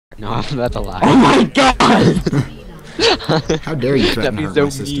No, that's a lie. Oh my god! How dare you threaten That'd her, be my so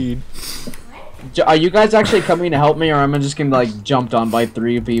sister? mean. Are you guys actually coming to help me, or am I just gonna be like jumped on by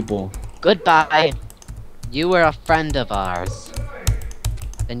 3 people? Goodbye. You were a friend of ours.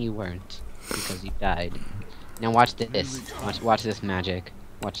 Then you weren't, because you died. Now watch this. Watch this magic.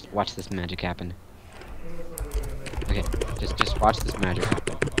 Watch this magic happen. Okay, just watch this magic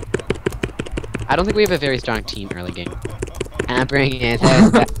happen. I don't think we have a very strong team early game. And I'm bringing it.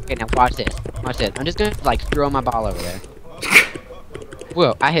 Okay, now watch this. Watch this. I'm just gonna like throw my ball over there.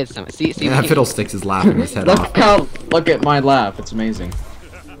 Whoa! I hit someone. See. Yeah, that Fiddlesticks is laughing his head off. Look at my laugh. It's amazing.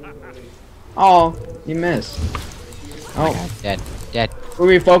 Oh, you missed. Oh, God, dead. who are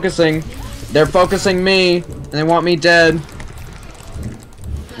we focusing? They're focusing me, and they want me dead.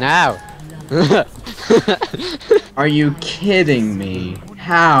 No. Are you kidding me?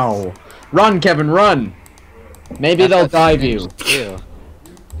 How? Run, Kevin, run! Maybe they'll dive you. Ew.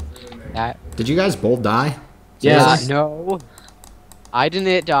 That. Did you guys both die? Yes. No. I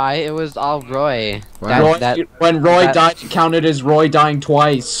didn't die. It was all Roy. Wow. When Roy died, it counted as Roy dying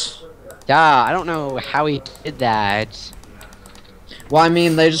twice. Yeah, I don't know how he did that. Well, I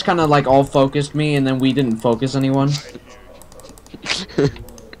mean, they just kind of like all focused me, and then we didn't focus anyone.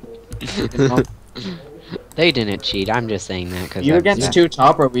 You know? They didn't cheat. I'm just saying that because You against 2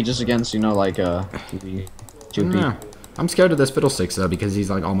 top, or are we just against, you know, like 2 people? No. I'm scared of this Fiddlesticks though because he's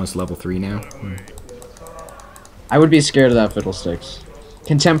like almost level 3 now. I would be scared of that Fiddlesticks.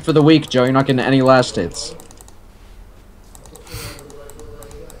 Contempt for the weak, Joe. You're not getting any last hits.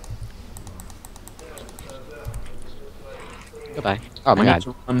 Goodbye. Oh my I god. need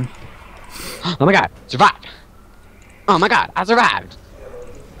to run. Oh my god. Survived. Oh my god. I survived.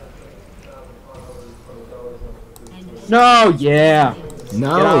 No, yeah. Get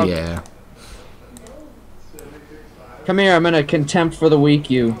No, out. yeah. Come here. I'm gonna contempt for the weak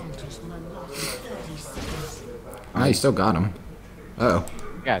you. Oh, you still got him. Uh oh.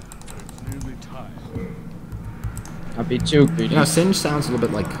 God. I'd be too greedy. You know, Singe sounds a little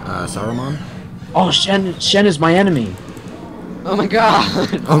bit like Saruman. Oh, Shen is my enemy. Oh my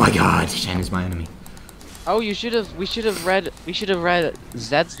god. Oh my god, Shen is my enemy. Oh, we should have read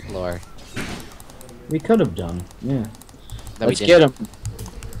Zed's lore. We could have done. Yeah. That Let's we get didn't. him.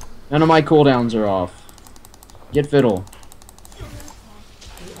 None of my cooldowns are off. Get Fiddle.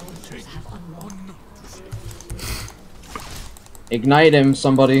 Ignite him,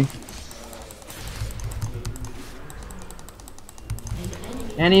 somebody.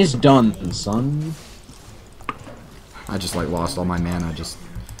 And he's done, son. I just like lost all my mana just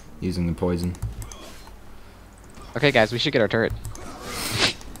using the poison. Okay, guys, we should get our turret.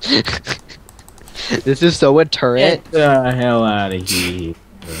 This is so a turret. Get the hell out of here.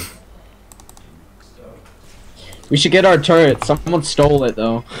 We should get our turret. Someone stole it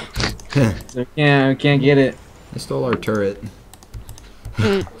though. So we can't get it. They stole our turret.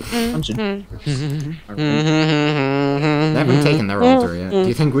 Punch it. They haven't taken their altar yet. Do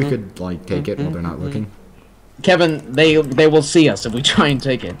you think we could like take it while they're not looking? Kevin, they will see us if we try and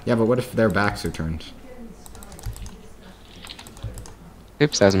take it. Yeah, but what if their backs are turned?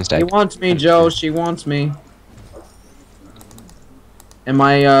 Oops, that was a mistake. She wants me, Joe. She wants me. And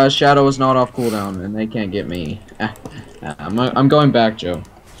my shadow is not off cooldown, and they can't get me. I'm going back, Joe.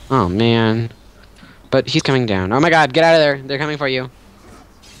 Oh man. But he's coming down. Oh my god, get out of there. They're coming for you.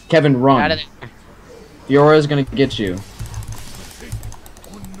 Kevin, Get run. out of there. Fiora's gonna get you.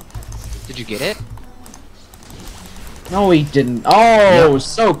 Did you get it? No, he didn't. Oh, Yep.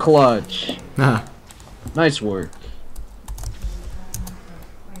 so clutch. Nice work.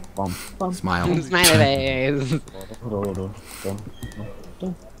 Bum, bum. Smile. Smiley face.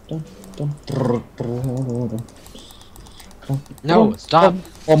 No, stop.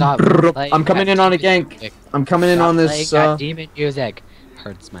 Stop. Like, I'm coming in on a gank. I'm coming in on this. Stop playing that demon music.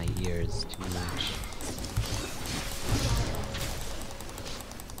 Hurts my ears too much.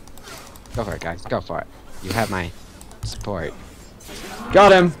 Go for it, guys. Go for it. You have my support.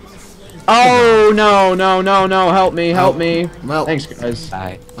 Got him. Oh no! Help me! Help me! Well, Thanks, guys.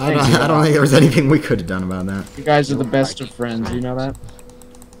 Bye. I don't think there was anything we could have done about that. You guys are the best of friends. You know that?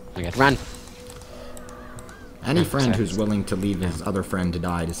 Okay, run. Any friend who's willing to leave his other friend to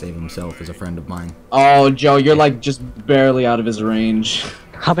die to save himself is a friend of mine. Oh, Joe, you're like just barely out of his range.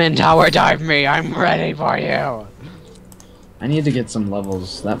 Come in, tower dive me. I'm ready for you. I need to get some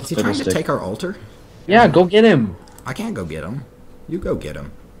levels. That Is he trying to fiddlestick. take our altar? Yeah, go get him. I can't go get him. You go get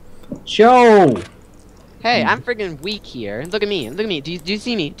him. Joe. Hey, I'm friggin' weak here. Look at me. Look at me. Do you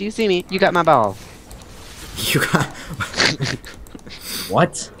see me? Do you see me? You got my ball. You got.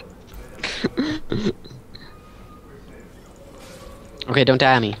 What? Okay, don't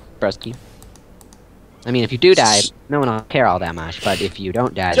die on me. Brusky. I mean, if you do die, no one will care all that much. But if you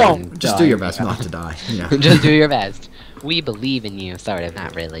don't die, Don't then Just do your best not to die. You know. just do your best. We believe in you. Sort of,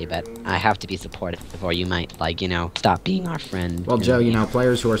 not really, but I have to be supportive, or you might, like, you know, stop being our friend. Well, and- Joe, you know,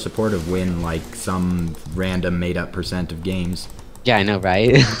 players who are supportive win like some random made-up % of games. Yeah, I know,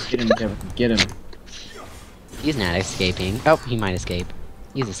 right? Get him, Kevin. Get him. He's not escaping. Oh, he might escape.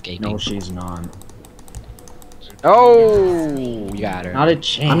 He's escaping. No, she's not. Oh, you got her. Not a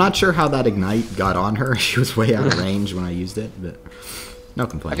chance. I'm not sure how that ignite got on her. She was way out of range when I used it, but no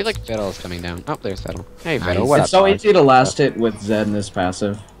complaints. I feel like Fiddle's coming down. Oh, there's Fiddle. Hey, Nice. Fiddle, what It's up? so dog? easy to last hit with Zed in this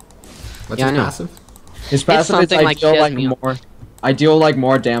passive. What's Yeah, I his know. passive? His passive is something I like deal he has like me- more. I deal like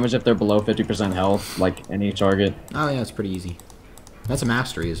more damage if they're below 50% health, like any target. Oh yeah, it's pretty easy. That's a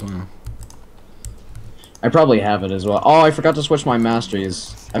mastery as well. I probably have it as well. Oh, I forgot to switch my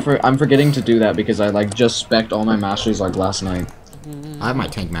masteries. I'm forgetting to do that because I like just spec'd all my masteries like last night. I have my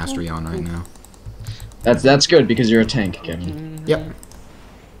tank mastery on right now. That's good because you're a tank, Kevin. Yep.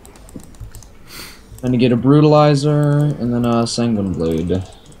 Then you get a brutalizer and then a sanguine blade.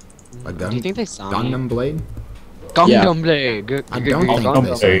 A Do you think they saw me? Gangnam Blade? Yeah. Gangnam Blade. I don't Gangnam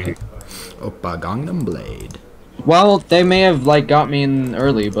think they saw me. Oppa Gangnam Blade. Well, they may have like got me in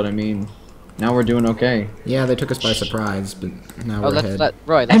early, but I mean, now we're doing okay. Yeah, they took us by surprise, but now Oh, we're let's ahead.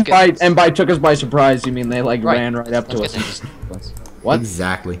 Roy. Let's get. And by took us by surprise, you mean they like Right. ran right up to Let's us get and just what?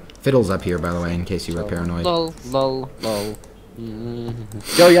 Exactly. Fiddle's up here, by the way, in case you were paranoid. Lol, lol, lol.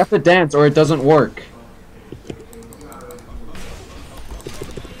 Joe, you have to dance or it doesn't work.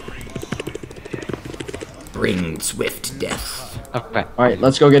 Bring swift death. Okay. All right,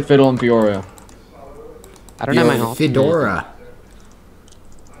 let's go get Fiddle and Peoria. I don't have my Yo, ult. Fedora.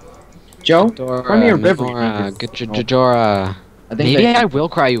 Joe, Dora, cry me a river. Nora, get your Dora. I think Maybe they- I will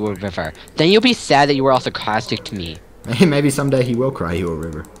cry you a river. Then you'll be sad that you were also caustic to me. Maybe someday he will cry you a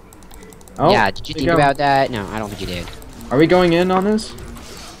river. Oh, Yeah, did you here we think go. about that? No, I don't think you did. Are we going in on this?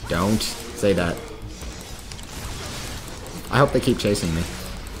 Don't say that. I hope they keep chasing me.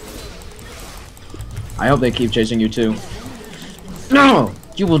 I hope they keep chasing you too. No,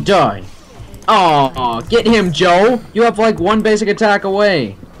 you will die. Oh, get him, Joe. You have like one basic attack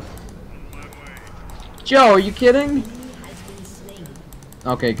away. Joe, are you kidding?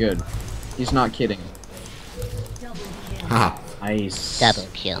 Okay, good. He's not kidding. Haha. Nice. Double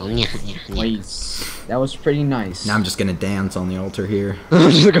kill. Nice. That was pretty nice. Now I'm just gonna dance on the altar here. I'm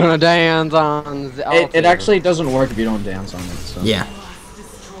just gonna dance on the It altar. actually doesn't work if you don't dance on it. So. Yeah.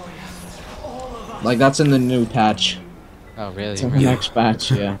 Like that's in the new patch. Oh, really? It's in the next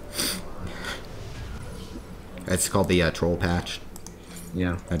patch, yeah. It's called the troll patch.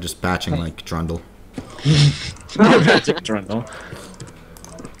 Yeah. They're just patching like Trundle. That's a trundle.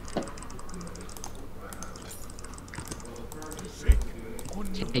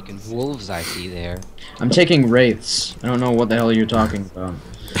 Taking wolves, I see there. I'm taking wraiths. I don't know what the hell you're talking about.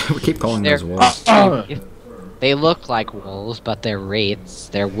 We keep calling They're- those wolves. They look like wolves, but they're wraiths.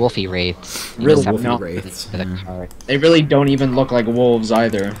 They're wolfy wraiths. You Real just have wolfy to look wraiths, for the yeah. card. They really don't even look like wolves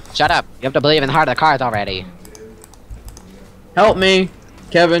either. Shut up! You have to believe in the heart of the cards already. Help me,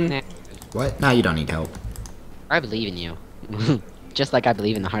 Kevin. What? No, you don't need help. I believe in you. Just like I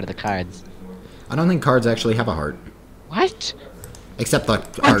believe in the heart of the cards. I don't think cards actually have a heart. What? Except the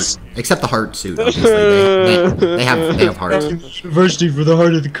heart. Except the heart suit. Obviously, they have hearts. University for the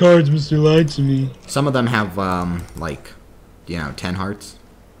heart of the cards, Mr. Lied to me. Some of them have like, you know, 10 hearts.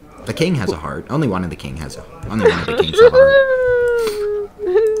 The king has a heart. Only one of the kings have a heart.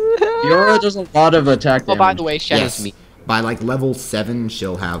 Fiora does a lot of attack Oh, damage. by the way, Shen Yes. is me. By like level 7,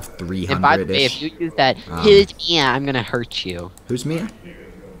 she'll have And by the way, if 300-ish. you use that, who's Mia, I'm gonna hurt you. Who's Mia?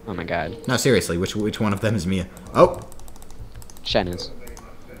 Oh my god. No, seriously, which one of them is Mia? Oh, Shen is,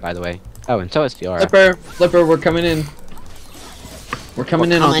 by the way. Oh, and so is Fiora. Flipper, we're coming in. We're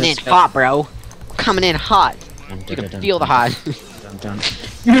coming in on Coming in this. hot, bro. Coming in hot. You can feel the hot.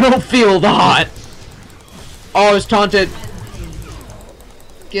 You don't feel the hot. Oh, it's taunted.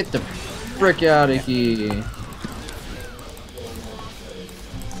 Get the frick out of here.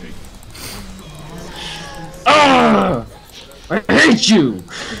 Ah! I hate you.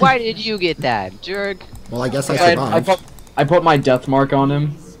 Why did you get that, jerk? well, I guess I I survived. put my death mark on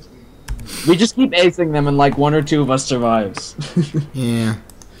him. We just keep acing them and like one or two of us survives. Yeah.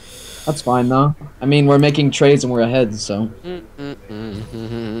 That's fine though. I mean, we're making trades and we're ahead, so.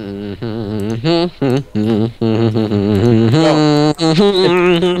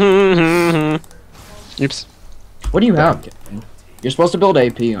 Oops. What do you have, Kevin? You're supposed to build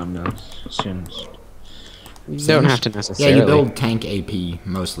AP on this. Sims. You don't have to Yeah, necessarily. you build tank AP,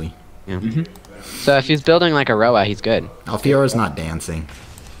 mostly. So if he's building like a Roa, he's good. Alfiora's not dancing.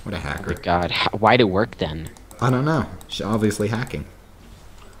 What a Oh my hacker. god, why'd it work then? I don't know. She's obviously hacking.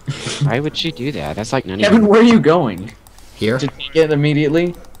 Why would she do that? That's like none of Kevin, you. where are you going? Here? To take it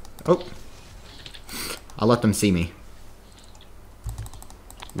immediately? Oh. I'll let them see me.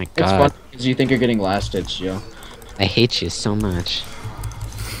 My It's god, fun because you think you're getting last ditch, yo. I hate you so much.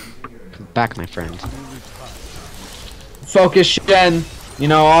 Come back, my friend. Focus, Shen. You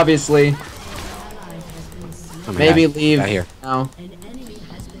know, obviously. Oh my Maybe god, leave out here. now.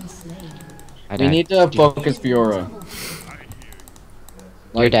 I We died. need to focus Fiora.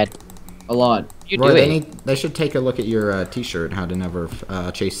 You're dead. A lot. You Roy, do they, it. they should take a look at your t-shirt, How to Never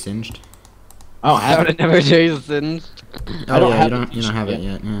Chase Singed. Oh, I would have never chosen. Oh, don't yeah, have you don't have it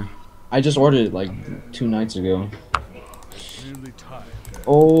yet. yet, yeah. I just ordered it like 2 nights ago.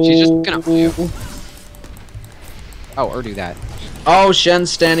 Oh. She's just gonna ult you. Oh, or do that. Oh,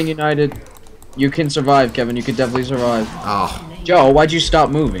 Shen's standing united. You can survive, Kevin. You can definitely survive. Oh, Joe, why'd you stop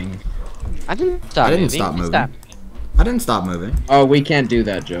moving? I didn't stop. I didn't moving. stop moving. Stop. I didn't stop moving. Oh, we can't do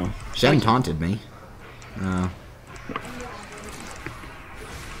that, Joe. Shen taunted me.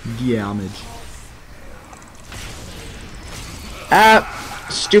 Damage. Ah!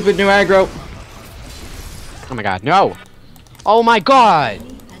 Stupid new aggro. Oh my god, no! Oh my god!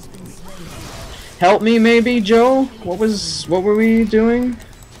 Help me, maybe, Joe? What were we doing?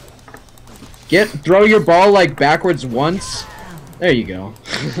 Throw your ball, like, backwards once. There you go.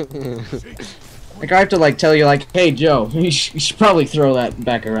 Like, I have to, like, tell you, like, hey, Joe, you should probably throw that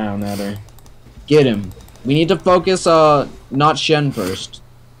back around at her. Get him. We need to focus, not Shen first.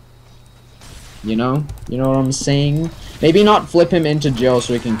 You know? You know what I'm saying? Maybe not flip him into Joe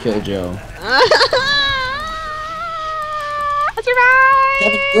so we can kill Joe.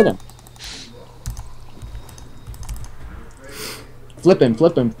 Kevin, get him. Flip him,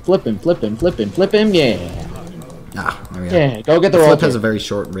 flip him, flip him, flip him, flip him, flip him, yeah. Ah, there we go. Yeah, go get the The flip roll. has a very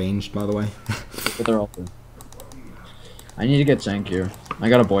short range, by the way. Get the roll. I need to get tankier. I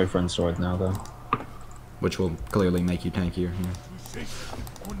got a boyfriend sword now, though. Which will clearly make you tankier. Yeah.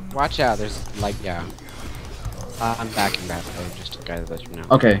 Watch out, there's like, yeah. I'm backing back, though, just to guys let you know.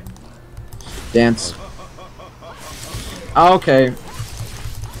 Okay. Dance. Okay.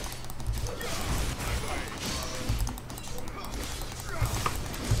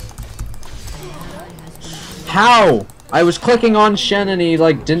 How? I was clicking on Shen and he,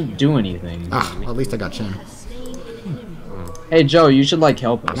 like, didn't do anything. Ah, well, at least I got Shen. Hey, Joe, you should, like,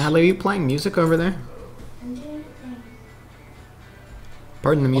 help us. Natalie, are you playing music over there?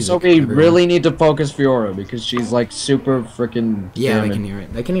 Pardon the music. So we everyone. really need to focus Fiora because she's, like, super freaking. Yeah, they can hear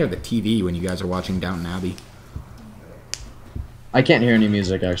it. They can hear the TV when you guys are watching Downton Abbey. I can't hear any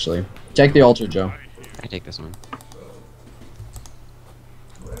music, actually. Take the altar, Joe. I take this one.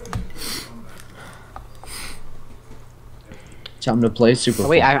 Time to play super. Oh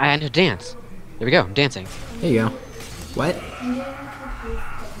wait, I had to dance. There we go, I'm dancing. There you go. What?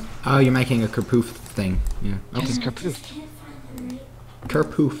 Oh, you're making a kerpoof thing. Yeah. This is Okay. Kerpoof.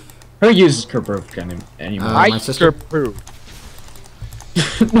 Kerpoof. Who uses Kerberf anymore? My sister. Kerpoof.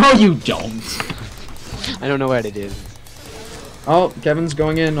 No, you don't. I don't know what it is. Oh, Kevin's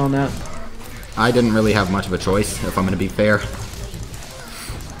going in on that. I didn't really have much of a choice, if I'm gonna be fair.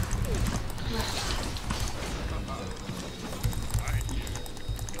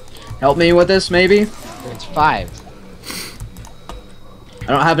 Help me with this, maybe? It's 5. I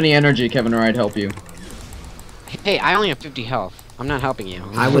don't have any energy, Kevin, or I'd help you. Hey, I only have 50 health. I'm not helping you.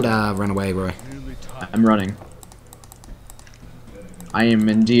 I would run away, Roy. I'm running. I am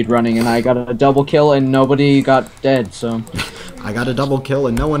indeed running, and I got a double kill, and nobody got dead, so... I got a double kill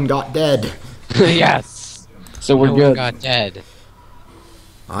and no one got dead. Yes! So we're No one good. got dead.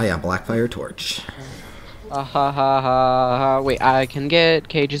 Oh yeah, Blackfire Torch. Ha ha ha ha ha. Wait, I can get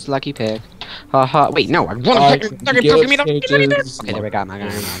Cage's lucky pick. Ha ha. Wait, no, I want I to can pick get me. Cage's Okay, there we go.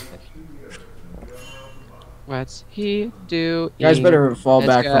 What's he do? You guys better fall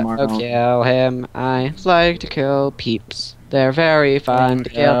back from our own. Kill him. I like to kill peeps. They're very fun to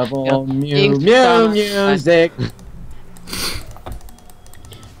kill. Devil Mew King's Mew fun. music.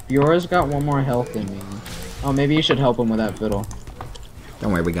 Fiora's got 1 more health than me. Oh, maybe you should help him with that fiddle.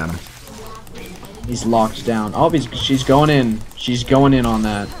 Don't worry, we got him. He's locked down. Oh, she's going in. She's going in on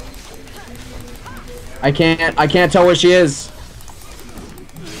that. I can't tell where she is.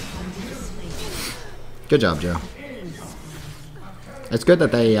 Good job, Joe. It's good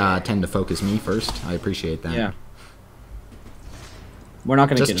that they tend to focus me first. I appreciate that. Yeah. We're not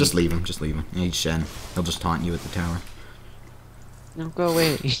gonna get Just him. leave him. Just leave him. He's Shen. He'll just taunt you at the tower. No, go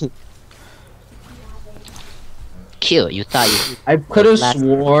away. Kill. You thought you. I could have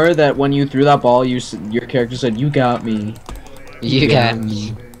swore that when you threw that ball, your character said, "You got me." You got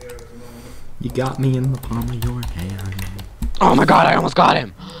me. You got me in the palm of your hand. Oh my god, I almost got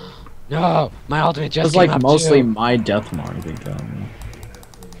him! No, my ultimate just It's came like up mostly too. my death mark that got me.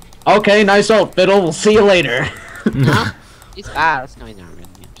 Okay, nice ult, Fiddle. We'll see you later. Huh? He's fast. No, he's not really.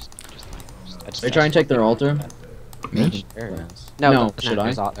 I just Are you trying to take their altar? Me? Sure. No, No, should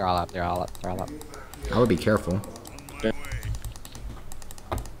I? They're all up. They're all up. They're all up. I would be careful.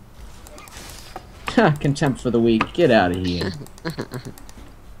 Contempt for the weak. Get out of here.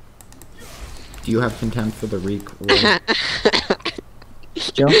 Do you have contempt for the weak?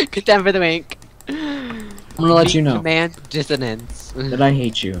 Joe, I'm Contempt for the wink. gonna let you know Command dissonance. that I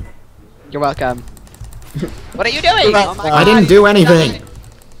hate you. You're welcome. What are you doing? Oh my I god, didn't do anything.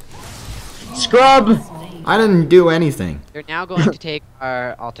 Scrub! I didn't do anything. You're now going to take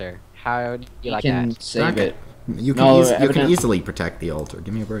our altar. How do you like can that? save Okay. it. You can, No, you can evident- easily protect the altar.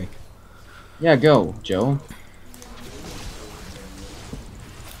 Give me a break. Yeah, go, Joe.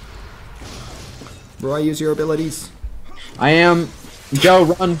 Roy, use your abilities. I am. Joe,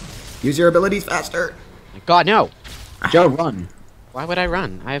 run. Use your abilities faster. My god, no! Joe, run. Why would I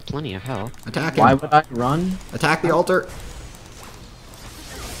run? I have plenty of health. Attack him. Why would I run? Attack the altar.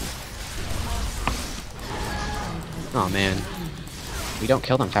 Oh man. We don't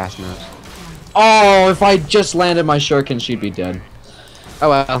kill them fast enough. Oh, if I just landed my shuriken, she'd be dead. Oh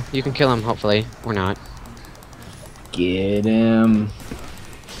well, you can kill him, hopefully. Or not. Get him.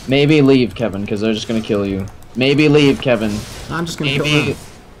 Maybe leave, Kevin, because they're just gonna kill you. Maybe leave, Kevin. I'm just gonna kill Maybe. them.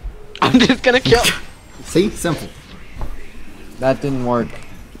 I'm just gonna kill. See? Simple. That didn't work.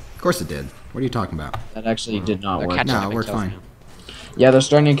 Of course it did. What are you talking about? That actually did not They're work. catching No, up it and worked kills fine. now. Yeah, they're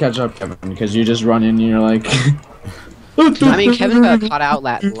starting to catch up, Kevin, because you just run in and you're like... I mean, Kevin got caught out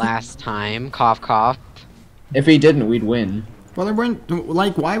last time. Cough, cough. If he didn't, we'd win. Well, they weren't,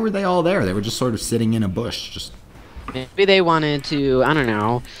 like, why were they all there? They were just sort of sitting in a bush, just... Maybe they wanted to, I don't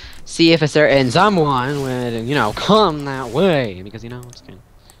know, see if a certain someone would, you know, come that way. Because, you know, it's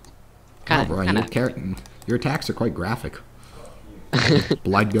kind Roy, of... your attacks are quite graphic.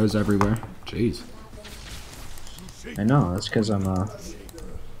 Blood goes everywhere. Jeez. I know, that's because I'm,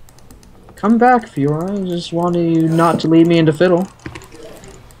 Come back, Fiora. I just wanted you not to lead me into Fiddle.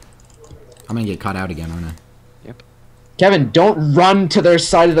 I'm gonna get caught out again, aren't I? Yep. Kevin, don't run to their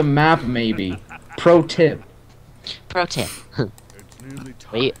side of the map, maybe. Pro tip. Pro tip.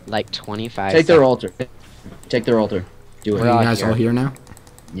 Wait, like 25 Take their seconds. altar. Take their altar. Do Are it. you all guys here. all here now?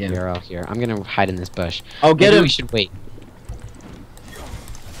 Yeah. We're all here. I'm gonna hide in this bush. Oh, get Maybe him! we should wait.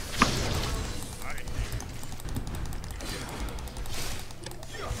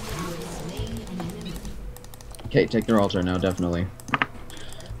 Okay, take their altar now, definitely.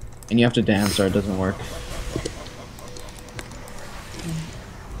 And you have to dance or it doesn't work.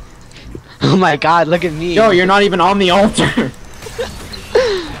 Oh my god, look at me. Yo, you're not even on the altar!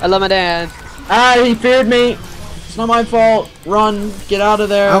 I love my dad. Ah, he feared me! It's not my fault. Run, get out of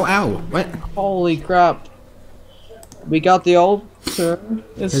there. Oh, ow. What? Holy crap. We got the altar.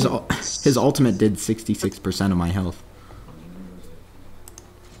 His ultimate did 66% of my health.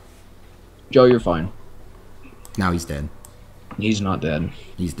 Joe, you're fine. Now he's dead. He's not dead.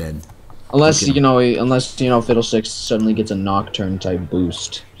 He's dead. Unless, Look at you know, Fiddlesticks suddenly gets a Nocturne type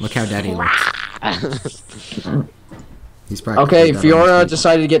boost. Look how dead he looks. He's practically Okay, dead on Fiora his feet.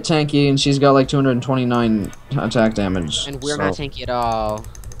 decided to get tanky and she's got like 229 attack damage. And we're so- not tanky at all.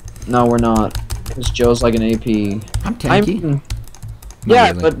 No, we're not. Because Joe's like an AP. I'm tanky. I'm- Not yeah,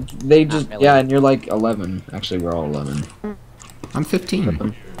 really. but they just really. yeah, and you're like 11. Actually, we're all 11. I'm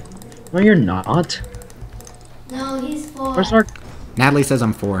 15. No, you're not. No, he's 4. Where's our? Natalie says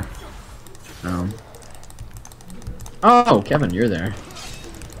I'm 4. Oh, Kevin, you're there.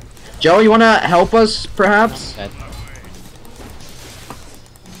 Joe, you wanna help us, perhaps? Good.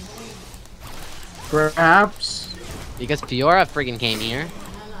 Perhaps. Because Fiora friggin' came here.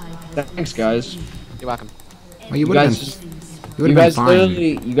 Thanks, guys. You're welcome. Well, you You would have guys, been. You you would have been guys fine. literally,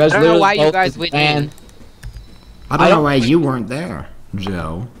 you guys I don't know literally. why you helped guys the went man. in. I I don't know don't- why you weren't there,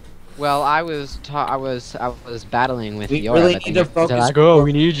 Joe. Well, I was battling with We Fiora. really but need then to they're focus. like, oh,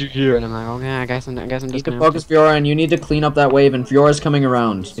 we need you here. And I'm like, okay, I guess I'm You just need to gonna focus Fiora, and you need to clean up that wave. And Fiora's coming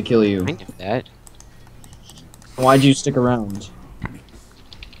around to kill you. I knew that. Why'd you stick around?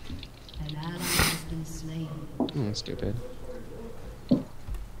 Stupid.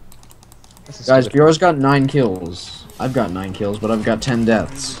 This is Guys, stupid. Fiora's got 9 kills. I've got 9 kills, but I've got 10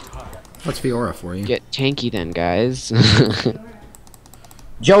 deaths. What's Fiora for you? Get tanky then, guys.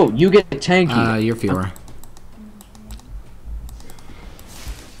 Joe, you get tanky. You're Fiora.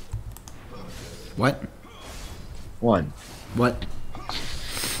 What? What? What?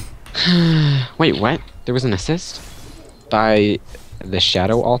 Wait, what? There was an assist? By The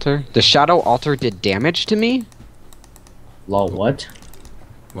Shadow Altar? The Shadow Altar did damage to me? Lol, what?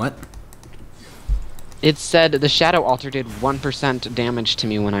 What? It said the Shadow Altar did 1% damage to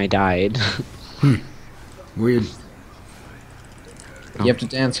me when I died. Weird. You have to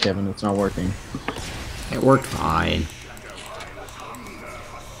dance, Kevin. It's not working. It worked fine.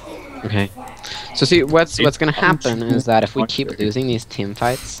 Okay. So see, what's gonna happen is that if we keep losing these team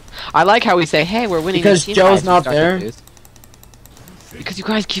fights, I like how we say, "Hey, we're winning." Because these team Joe's fights," not and start to there? lose. Because you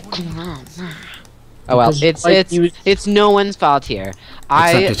guys keep going on. Oh well, Because, like, it's no one's fault here.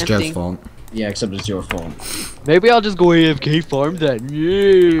 Except it's Joe's fault. Yeah, except it's your fault. Maybe I'll just go AFK farm then.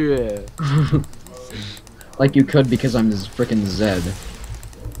 Yeah. Like you could because I'm this frickin' Zed.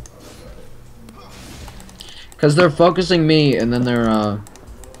 Because they're focusing me and then they're,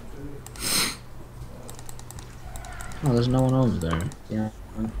 Oh, there's no one over there. Yeah.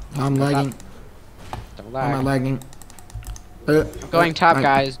 I'm lagging. Don't Why am I lag. lagging? Going top, my,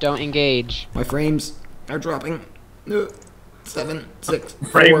 guys. Don't engage. My frames are dropping. 7, 6, 4.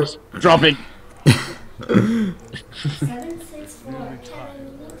 Frames dropping. 764. Kevin,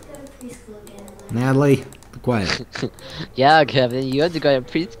 you need to go to preschool again. Natalie, be quiet. Yeah, Kevin, you have to go to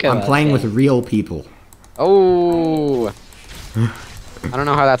preschool. I'm playing with real people. Oh. I don't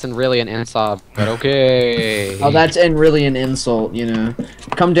know how that's really an insult, but okay. Oh, that's really an insult, you know.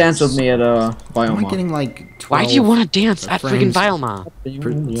 Come dance with me at Am I Bioma. getting like 12 Why do you want to dance at friggin' frames Bioma?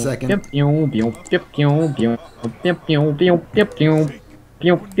 per second?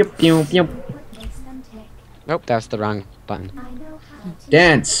 Nope, that's the wrong button.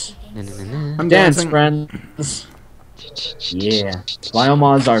 Dance, No, no, no, no. I'm dance, dancing. friends. Yeah,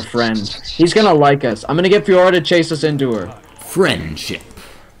 Bioma's our friend. He's gonna like us. I'm gonna get Fiora to chase us into her. Friendship.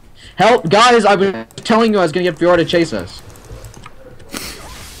 Help, guys! I've been telling you I was gonna get Fiora to chase us.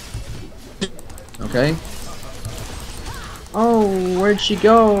 Okay. Oh, where'd she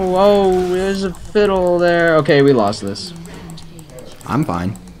go? Oh, there's a fiddle there. Okay, we lost this. I'm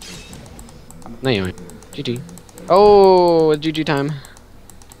fine. No, you ain't. GG. Oh, GG time.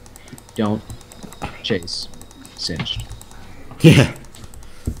 Don't chase. Singed. Yeah.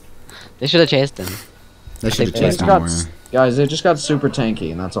 They should have chased him. They should have They chased just more. got, guys, they just got super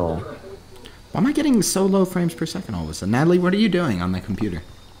tanky, and that's all. Why am I getting so low frames per second all of a sudden? Natalie, what are you doing on my computer?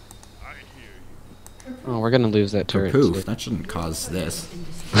 Oh, we're gonna lose that turret. Poof, that shouldn't cause this.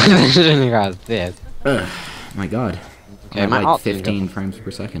 Shouldn't cause this. Ugh, my god. Okay, I'm my at like alt didn't go. 15 frames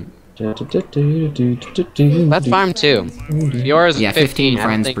per second. Let's Let's farm too. Yours is Yeah, 15 I don't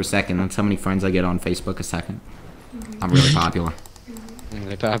frames think- per second. That's how many friends I get on Facebook a second. I'm really popular.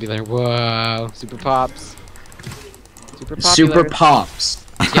 Really popular. Whoa, super pops. Super popular. Super pops.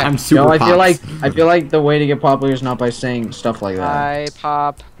 Yeah. I'm super No, I feel pops. like the way to get popular is not by saying stuff like that. High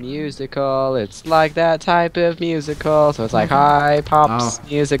pop musical. It's like that type of musical. So it's like high pops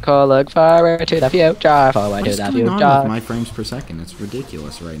musical. Look forward to the future. Forward What to is the going on with future. my frames per second? It's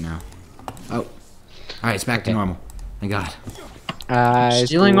ridiculous right now. Oh. Alright, it's back to normal. Thank god.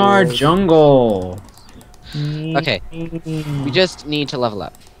 Stealing our jungle. Okay, we just need to level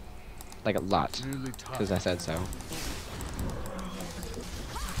up. Like a lot. Because I said so.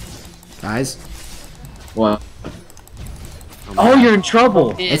 Guys, What? my Oh, God. you're in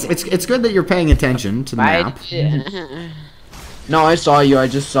trouble. it's good that you're paying attention to the Why map. did- No, I saw you. I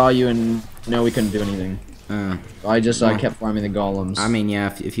just saw you, and no, we couldn't do anything. Uh, I just Well, kept farming the golems. I mean,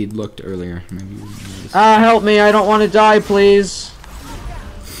 yeah, if you'd looked earlier, maybe you would notice. Help me! I don't want to die, please.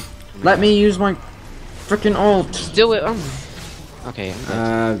 Let me use my freaking ult. Do it. Okay, I'm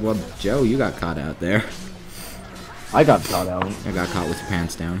good. Well, Joe, you got caught out there. I got caught out. I got caught with your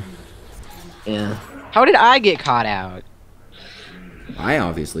pants down. Yeah. How did I get caught out? I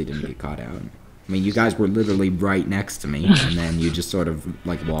obviously didn't get caught out. I mean, you guys were literally right next to me, and then you just sort of,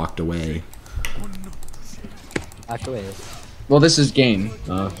 like, walked away. Actually, Well, this is game.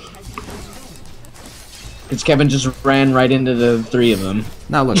 Because Kevin just ran right into the three of them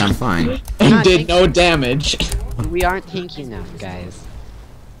Now, look, I'm fine. and Not did no damage. we aren't tanky enough, guys.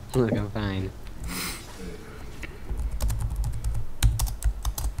 Look, I'm fine.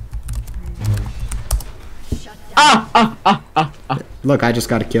 Look, I just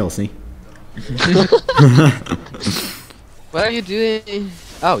got a kill, see? What are you doing?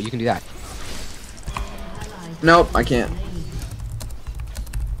 Oh, you can do that. Nope, I can't.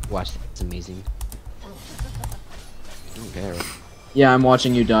 Watch, it's amazing. I don't care. Yeah, I'm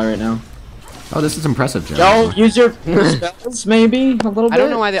watching you die right now. Oh, this is impressive, Joe. Joe, use your spells, maybe? A little bit? I don't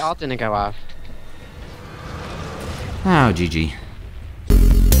know why the alt didn't go off. Oh, GG.